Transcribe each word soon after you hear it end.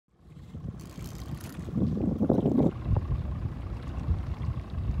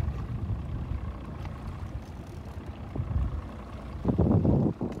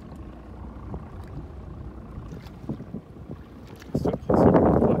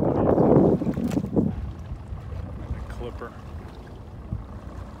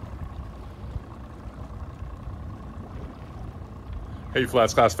Hey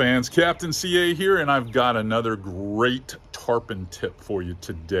FlatsClass fans, Captain CA here, and I've got another great tarpon tip for you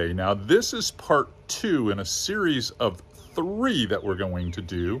today. Now this is part 2 in a series of 3 that we're going to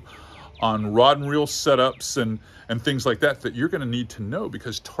do on rod and reel setups and things like that you're going to need to know,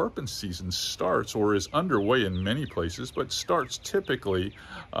 because tarpon season starts, or is underway in many places, but starts typically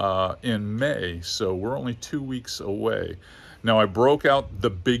in May, so we're only 2 weeks away. Now I broke out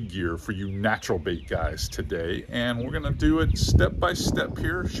the big gear for you natural bait guys today, and we're gonna do it step by step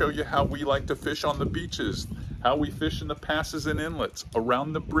here, show you how we like to fish on the beaches, how we fish in the passes and inlets,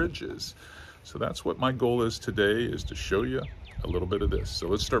 around the bridges. So that's what my goal is today, is to show you a little bit of this. So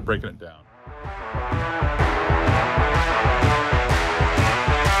let's start breaking it down.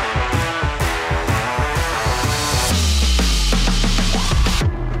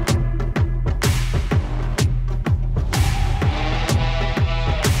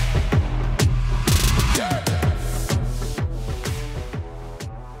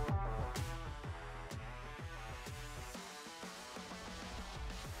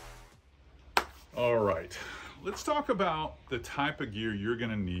 All right, let's talk about the type of gear you're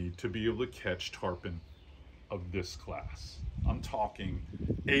gonna need to be able to catch tarpon of this class. I'm talking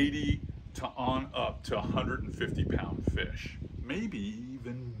 80 to on up to 150 pound fish, maybe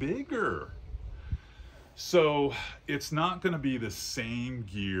even bigger. So it's not gonna be the same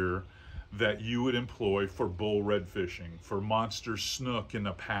gear that you would employ for bull red fishing, for monster snook in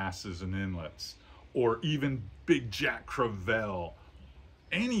the passes and inlets, or even big jack crevalle.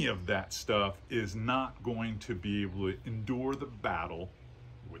 Any of that stuff is not going to be able to endure the battle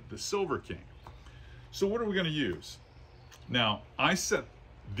with the Silver King. So what are we going to use? Now, I set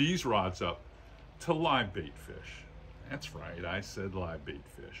these rods up to live bait fish. That's right, I said live bait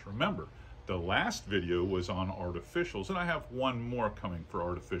fish. Remember, the last video was on artificials, and I have one more coming for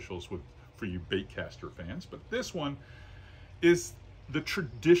artificials for you baitcaster fans, but this one is the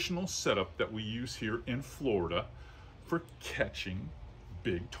traditional setup that we use here in Florida for catching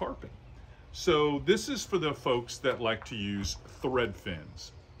big tarpon. So this is for the folks that like to use thread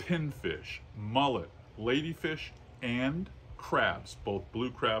fins, pinfish, mullet, ladyfish, and crabs, both blue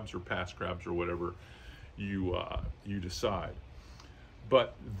crabs or past crabs or whatever you decide.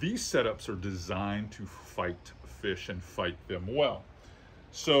 But these setups are designed to fight fish and fight them well.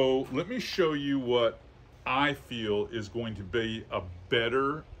 So let me show you what I feel is going to be a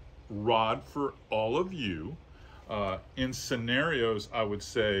better rod for all of you. In scenarios, I would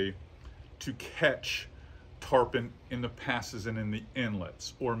say, to catch tarpon in the passes and in the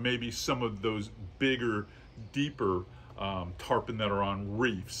inlets, or maybe some of those bigger, deeper tarpon that are on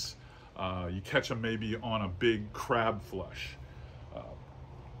reefs. You catch them maybe on a big crab flush.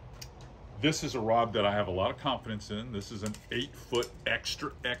 This is a rod that I have a lot of confidence in. This is an 8-foot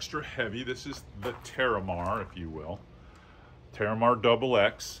extra heavy. This is the Terramar, if you will. Terramar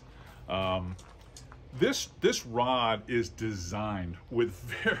XX. This rod is designed with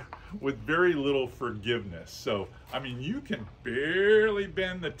very little forgiveness. So, I mean, you can barely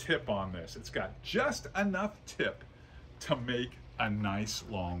bend the tip on this. It's got just enough tip to make a nice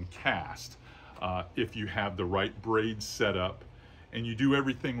long cast. If you have the right braid set up and you do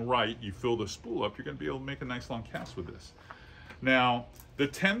everything right, you fill the spool up, you're gonna be able to make a nice long cast with this. Now, the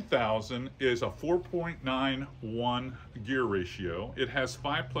 10,000 is a 4.91 gear ratio. It has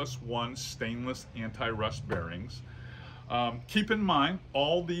 5+1 stainless anti-rust bearings. Keep in mind,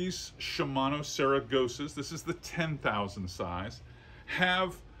 all these Shimano Saragosas, this is the 10,000 size,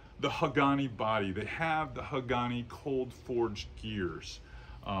 have the Hagani body. They have the Hagani cold forged gears.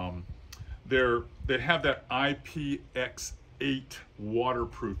 They have that IPX8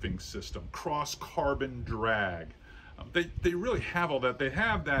 waterproofing system, cross carbon drag. They really have all that. They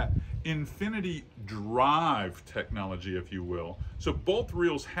have that infinity drive technology, if you will. So both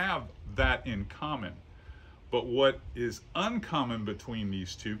reels have that in common. But what is uncommon between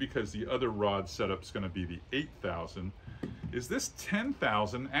these two, because the other rod setup is going to be the 8,000, is this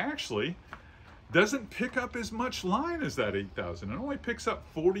 10,000 actually doesn't pick up as much line as that 8,000. It only picks up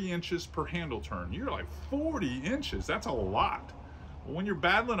 40 inches per handle turn. You're like, 40 inches? That's a lot. Well, when you're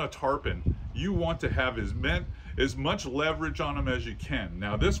battling a tarpon, you want to have as much leverage on them as you can.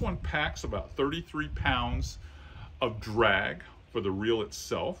 Now this one packs about 33 pounds of drag for the reel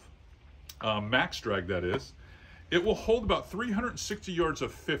itself, max drag that is. It will hold about 360 yards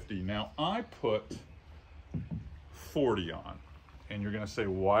of 50. Now I put 40 on, and you're gonna say,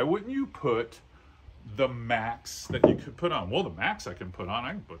 why wouldn't you put the max that you could put on? Well, the max I can put on,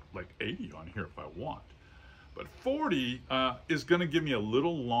 I can put like 80 on here if I want. But 40 is gonna give me a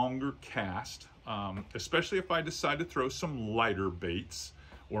little longer cast, especially if I decide to throw some lighter baits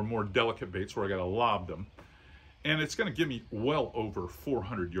or more delicate baits where I gotta lob them. and it's going to give me well over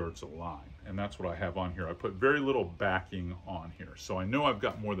 400 yards of line. And that's what I have on here. I put very little backing on here, so I know I've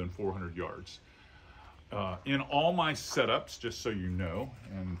got more than 400 yards. In all my setups, just so you know,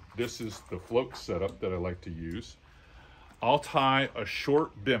 and this is the float setup that I like to use, I'll tie a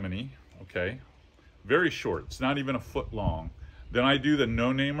short bimini, okay, very short, it's not even a foot long. Then I do the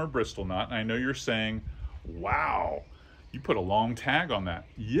no name or Bristol knot, and I know you're saying, wow, you put a long tag on that.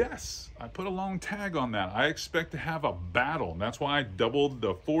 Yes, I put a long tag on that. I expect to have a battle, and that's why I doubled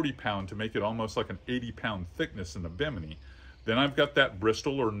the 40 pound to make it almost like an 80 pound thickness in the bimini. Then I've got that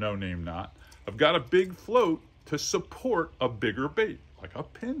Bristol or no name knot. I've got a big float to support a bigger bait, like a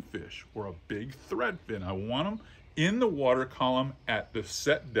pinfish or a big threadfin. I want them in the water column at the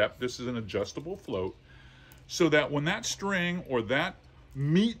set depth. This is an adjustable float, so that when that string or that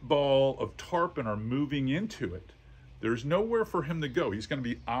meatball of tarpon are moving into it, there's nowhere for him to go. He's going to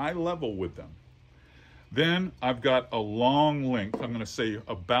be eye level with them. Then I've got a long length, I'm going to say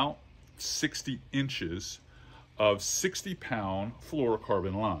about 60 inches of 60 pound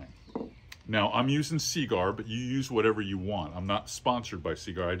fluorocarbon line. Now I'm using Seagar, but you use whatever you want. I'm not sponsored by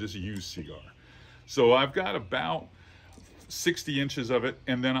Seagar, I just use Seagar. So I've got about 60 inches of it,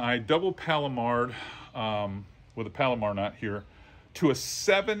 and then I double Palomard with a Palomar knot here to a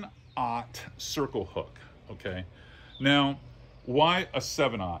 7/0 circle hook, okay? Now, why a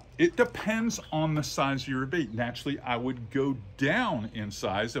 7/0? It depends on the size of your bait. Naturally, I would go down in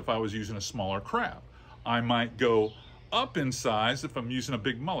size if I was using a smaller crab. I might go up in size if I'm using a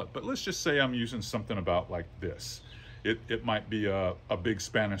big mullet, but let's just say I'm using something about like this. It might be a big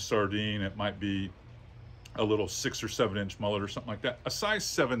Spanish sardine, it might be a little 6 or 7 inch mullet or something like that. A size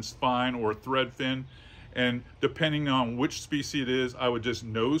 7's fine, or a threadfin, and depending on which species it is, I would just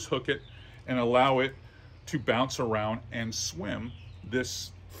nose hook it and allow it to bounce around and swim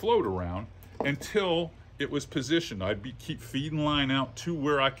this float around until it was positioned. I'd keep feeding line out to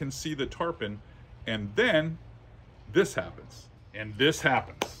where I can see the tarpon, and then this happens, and this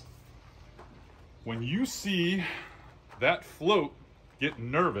happens. When you see that float get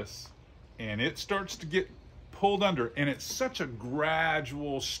nervous and it starts to get pulled under, and it's such a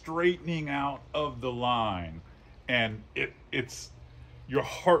gradual straightening out of the line, and it's your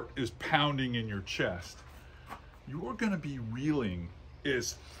heart is pounding in your chest, you're going to be reeling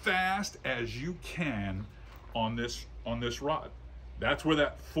as fast as you can on this rod. That's where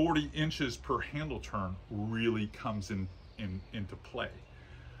that 40 inches per handle turn really comes into play.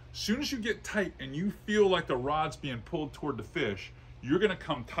 As soon as you get tight and you feel like the rod's being pulled toward the fish, you're going to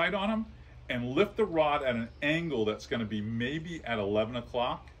come tight on them and lift the rod at an angle that's going to be maybe at 11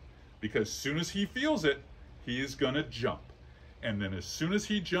 o'clock, because as soon as he feels it, he is going to jump. And then as soon as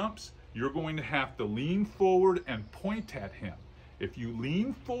he jumps, you're going to have to lean forward and point at him. If you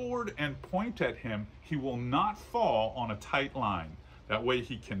lean forward and point at him, he will not fall on a tight line. That way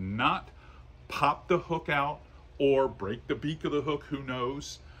he cannot pop the hook out or break the beak of the hook, who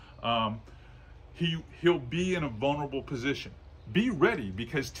knows. He'll be in a vulnerable position. Be ready,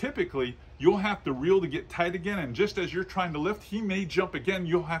 because typically you'll have to reel to get tight again, and just as you're trying to lift, he may jump again.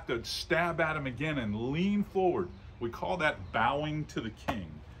 You'll have to stab at him again and lean forward. We call that bowing to the king.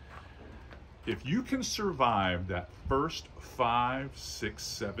 If you can survive that first 5, 6,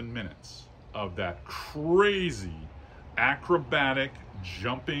 7 minutes of that crazy acrobatic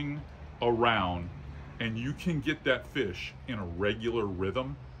jumping around, and you can get that fish in a regular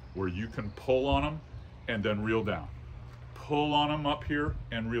rhythm where you can pull on them and then reel down, pull on them up here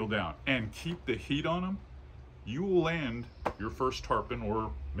and reel down, and keep the heat on them, you will land your first tarpon,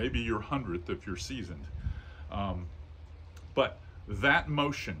 or maybe your 100th if you're seasoned. But that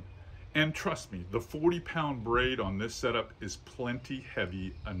motion, and trust me, the 40-pound braid on this setup is plenty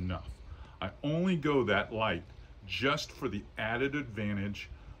heavy enough. I only go that light just for the added advantage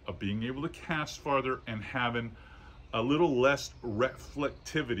of being able to cast farther and having a little less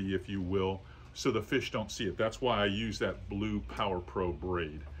reflectivity, if you will, so the fish don't see it. That's why I use that blue Power Pro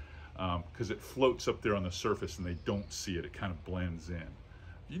braid, because it floats up there on the surface and they don't see it. It kind of blends in.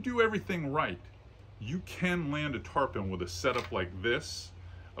 You do everything right, you can land a tarpon with a setup like this,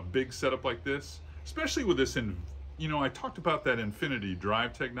 a big setup like this, especially with this, I talked about that infinity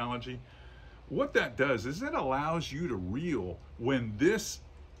drive technology. What that does is it allows you to reel when this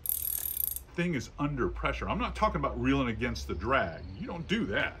thing is under pressure. I'm not talking about reeling against the drag. You don't do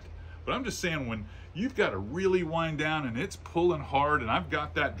that. But I'm just saying, when you've got to really wind down and it's pulling hard, and I've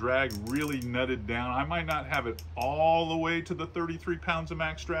got that drag really nutted down, I might not have it all the way to the 33 pounds of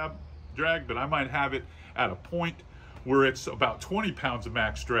max drag, but I might have it at a point where it's about 20 pounds of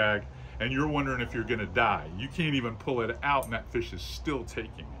max drag, and you're wondering if you're going to die. You can't even pull it out, and that fish is still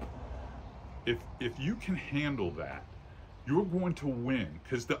taking it. If you can handle that, you're going to win,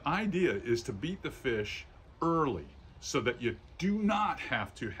 because the idea is to beat the fish early so that you do not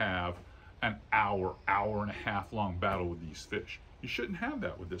have to have an hour and a half long battle with these fish. You shouldn't have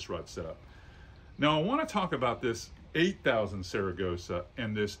that with this rod setup. Now I want to talk about this 8,000 Saragossa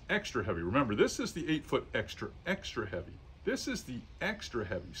and this extra heavy. Remember, this is the 8-foot extra heavy. This is the extra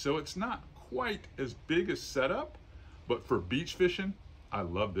heavy, so it's not quite as big a setup, but for beach fishing, I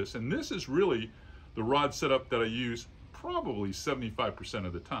love this. And this is really the rod setup that I use probably 75%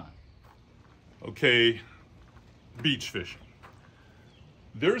 of the time. Okay, beach fishing.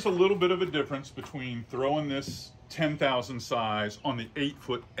 There's a little bit of a difference between throwing this 10,000 size on the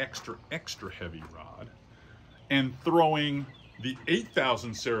 8-foot extra heavy rod and throwing the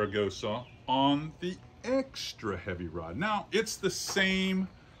 8,000 Saragossa on the extra heavy rod. Now, it's the same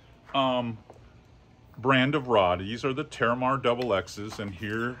brand of rod. These are the Terramar Double X's, and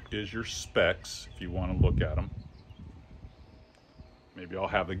here is your specs if you want to look at them. Maybe I'll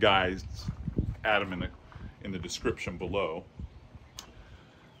have the guys add them in the description below.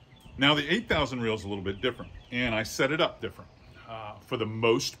 Now the 8,000 reel is a little bit different, and I set it up different. For the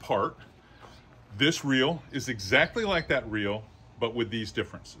most part, this reel is exactly like that reel, but with these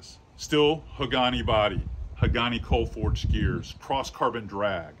differences. Still Hagani body, Hagani coal forged gears, cross carbon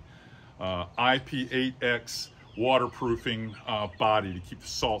drag, IP8X waterproofing body to keep the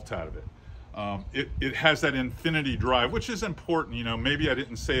salt out of it. It has that infinity drive, which is important. You know, maybe I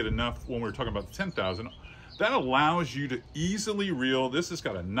didn't say it enough when we were talking about the 10,000. That allows you to easily reel. This has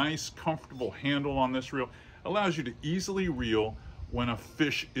got a nice, comfortable handle on this reel. It allows you to easily reel when a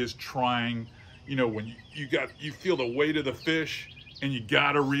fish is trying, you know, when you feel the weight of the fish and you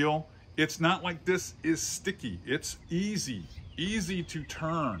gotta reel. It's not like this is sticky. It's easy to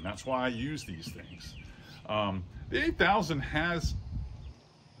turn. That's why I use these things. The 8,000 has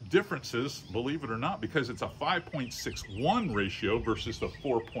differences, believe it or not, because it's a 5.61 ratio versus the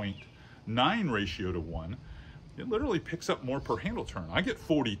 4.9 ratio to 1. It literally picks up more per handle turn. I get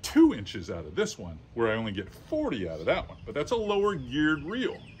 42 inches out of this one, where I only get 40 out of that one. But that's a lower geared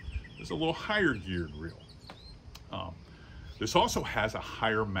reel. This is a little higher geared reel. This also has a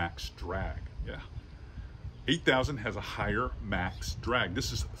higher max drag. Yeah, 8,000 has a higher max drag.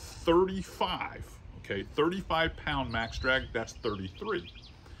 This is 35. Okay, 35 pound max drag. That's 33.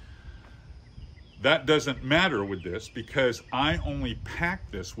 That doesn't matter with this because I only pack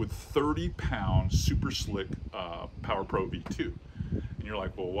this with 30 pound super slick Power Pro V2. And you're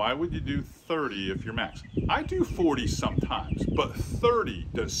like, well, why would you do 30 if you're max? I do 40 sometimes, but 30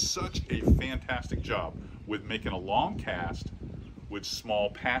 does such a fantastic job with making a long cast with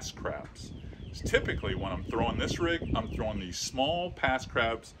small pass crabs. It's typically when I'm throwing this rig, I'm throwing these small pass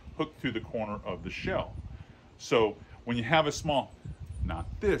crabs hooked through the corner of the shell. So when you have a small, not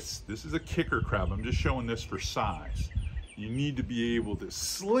this is a kicker crab. I'm just showing this for size. You need to be able to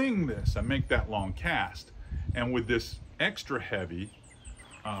sling this and make that long cast. And with this extra heavy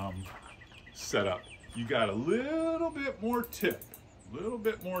setup, you got a little bit more tip,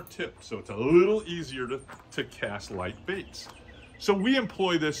 so it's a little easier to cast light baits. So we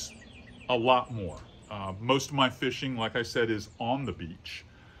employ this a lot more. Most of my fishing, like I said, is on the beach.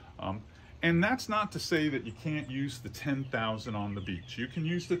 And that's not to say that you can't use the 10,000 on the beach. You can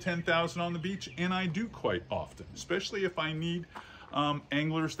use the 10,000 on the beach, and I do quite often, especially if I need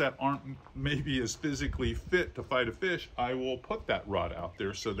anglers that aren't maybe as physically fit to fight a fish. I will put that rod out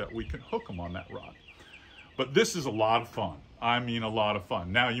there so that we can hook them on that rod. But this is a lot of fun. I mean, a lot of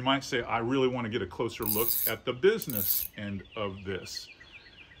fun. Now, you might say, I really want to get a closer look at the business end of this.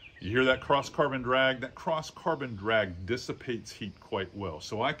 You hear that cross carbon drag? That cross carbon drag dissipates heat quite well.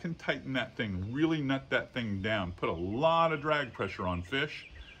 So I can tighten that thing, really nut that thing down, put a lot of drag pressure on fish,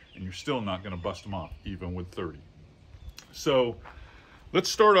 and you're still not going to bust them off, even with 30. So let's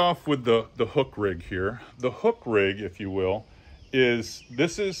start off with the hook rig here. The hook rig, if you will, is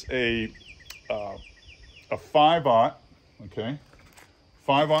a 5/0, okay,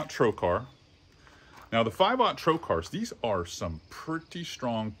 5/0 trocar. Now the 5/0 trocars, these are some pretty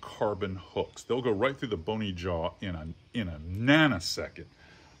strong carbon hooks. They'll go right through the bony jaw in a nanosecond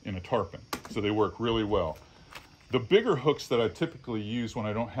in a tarpon. So they work really well. The bigger hooks that I typically use when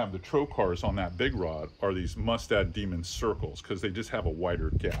I don't have the trocars on that big rod are these Mustad Demon circles, because they just have a wider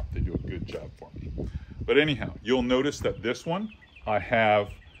gap. They do a good job for me. But anyhow, you'll notice that this one, I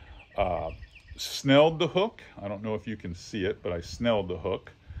have snelled the hook. I don't know if you can see it, but I snelled the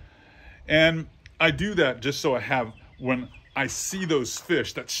hook. And I do that just so I have, when I see those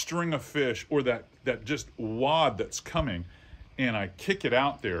fish, that string of fish, or that just wad that's coming, and I kick it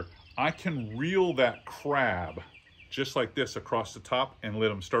out there, I can reel that crab just like this across the top and let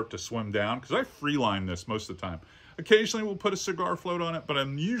them start to swim down, because I free line this most of the time. Occasionally we'll put a cigar float on it, but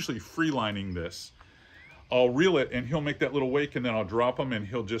I'm usually free lining this. I'll reel it and he'll make that little wake, and then I'll drop him and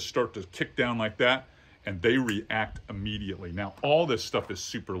he'll just start to kick down like that, and they react immediately. Now, all this stuff is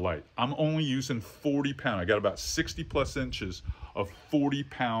super light. I'm only using 40 pound. I got about 60 plus inches of 40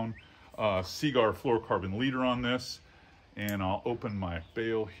 pound Seaguar fluorocarbon leader on this. And I'll open my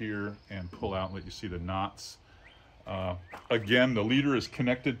bail here and pull out and let you see the knots. Again, the leader is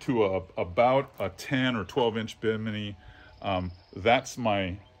connected to about a 10 or 12 inch bimini. That's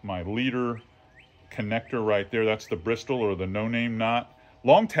my leader connector right there. That's the Bristol or the no-name knot.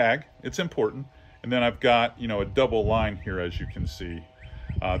 Long tag, it's important. And then I've got, you know, a double line here, as you can see.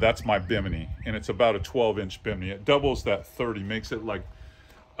 That's my bimini, and it's about a 12 inch bimini. It doubles that 30, makes it like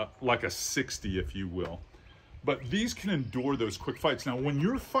a 60, if you will. But these can endure those quick fights. Now, when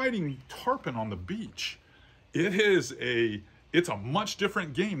you're fighting tarpon on the beach, it's a much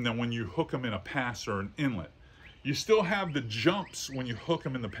different game than when you hook them in a pass or an inlet. You still have the jumps when you hook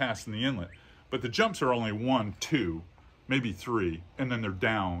them in the pass and the inlet, but the jumps are only 1, 2, maybe 3, and then they're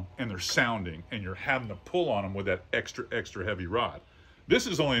down and they're sounding, and you're having to pull on them with that extra heavy rod. This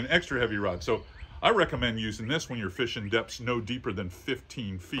is only an extra heavy rod, so I recommend using this when you're fishing depths no deeper than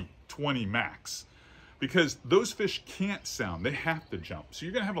 15 feet, 20 max, because those fish can't sound, they have to jump. So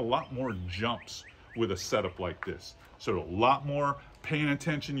you're gonna have a lot more jumps with a setup like this. So a lot more paying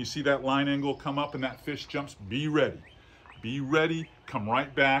attention. You see that line angle come up and that fish jumps, be ready. Be ready, come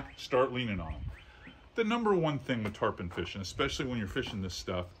right back, start leaning on them. The number one thing with tarpon fishing, especially when you're fishing this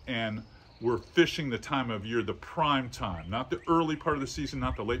stuff, and we're fishing the time of year, the prime time, not the early part of the season,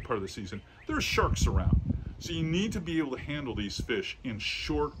 not the late part of the season, there's sharks around. So you need to be able to handle these fish in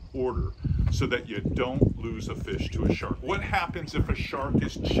short order so that you don't lose a fish to a shark. What happens if a shark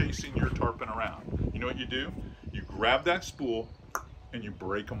is chasing your tarpon around? You know what you do? You grab that spool and you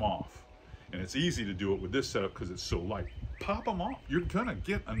break them off. And it's easy to do it with this setup because it's so light. Pop them off. You're gonna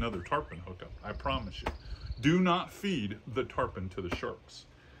get another tarpon hookup, I promise you. Do not feed the tarpon to the sharks.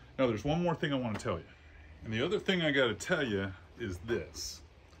 Now, there's one more thing I want to tell you. And the other thing I got to tell you is this.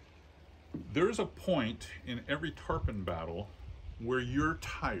 There's a point in every tarpon battle where you're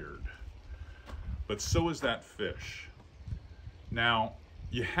tired, but so is that fish. Now,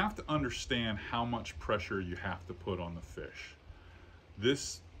 you have to understand how much pressure you have to put on the fish.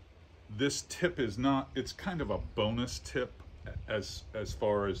 This tip is not, it's kind of a bonus tip as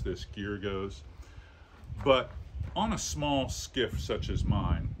far as this gear goes. But on a small skiff such as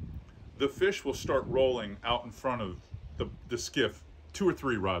mine, the fish will start rolling out in front of the skiff 2 or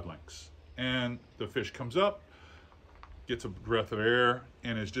 3 rod lengths. And the fish comes up, gets a breath of air,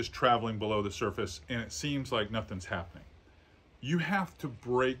 and is just traveling below the surface, and it seems like nothing's happening. You have to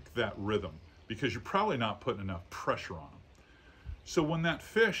break that rhythm because you're probably not putting enough pressure on them. So when that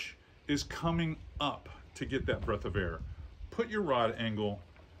fish is coming up to get that breath of air, put your rod angle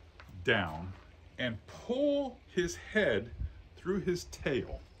down and pull his head through his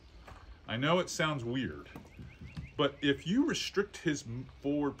tail. I know it sounds weird, but if you restrict his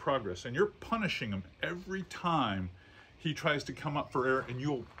forward progress and you're punishing him every time he tries to come up for air, and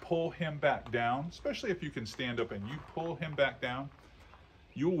you'll pull him back down, especially if you can stand up and you pull him back down,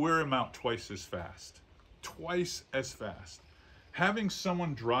 you'll wear him out twice as fast. Twice as fast. Having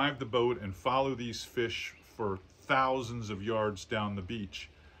someone drive the boat and follow these fish for thousands of yards down the beach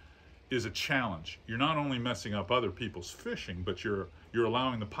is a challenge. You're not only messing up other people's fishing, but you're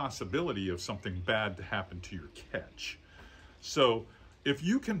allowing the possibility of something bad to happen to your catch. So if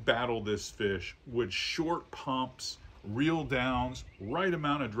you can battle this fish with short pumps, reel downs, right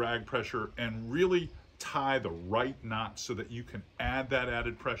amount of drag pressure, and really tie the right knot so that you can add that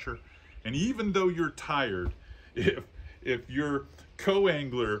added pressure. And even though you're tired, if your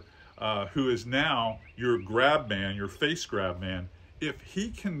co-angler, who is now your grab man, your face grab man, if he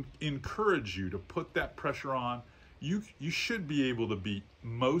can encourage you to put that pressure on, you should be able to beat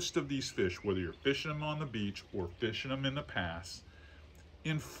most of these fish, whether you're fishing them on the beach or fishing them in the pass,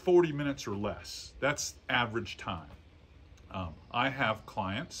 in 40 minutes or less. That's average time. I have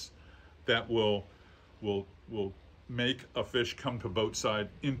clients that will make a fish come to boat side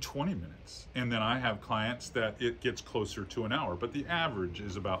in 20 minutes. And then I have clients that it gets closer to an hour, but the average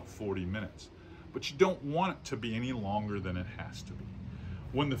is about 40 minutes. But you don't want it to be any longer than it has to be.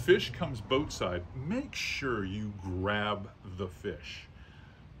 When the fish comes boat side, make sure you grab the fish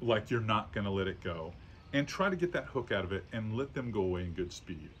like you're not gonna let it go, and try to get that hook out of it and let them go away in good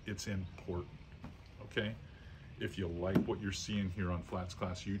speed. It's important, okay? If you like what you're seeing here on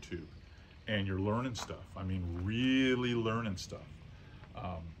FlatsClass YouTube and you're learning stuff, I mean really learning stuff,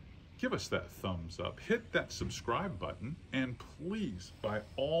 give us that thumbs up, hit that subscribe button, and please, by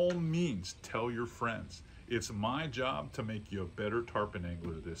all means, tell your friends. It's my job to make you a better tarpon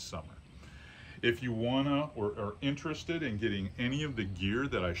angler this summer. If you wanna or are interested in getting any of the gear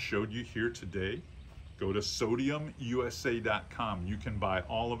that I showed you here today, go to sodiumusa.com. You can buy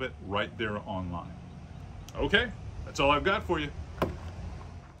all of it right there online. Okay, that's all I've got for you.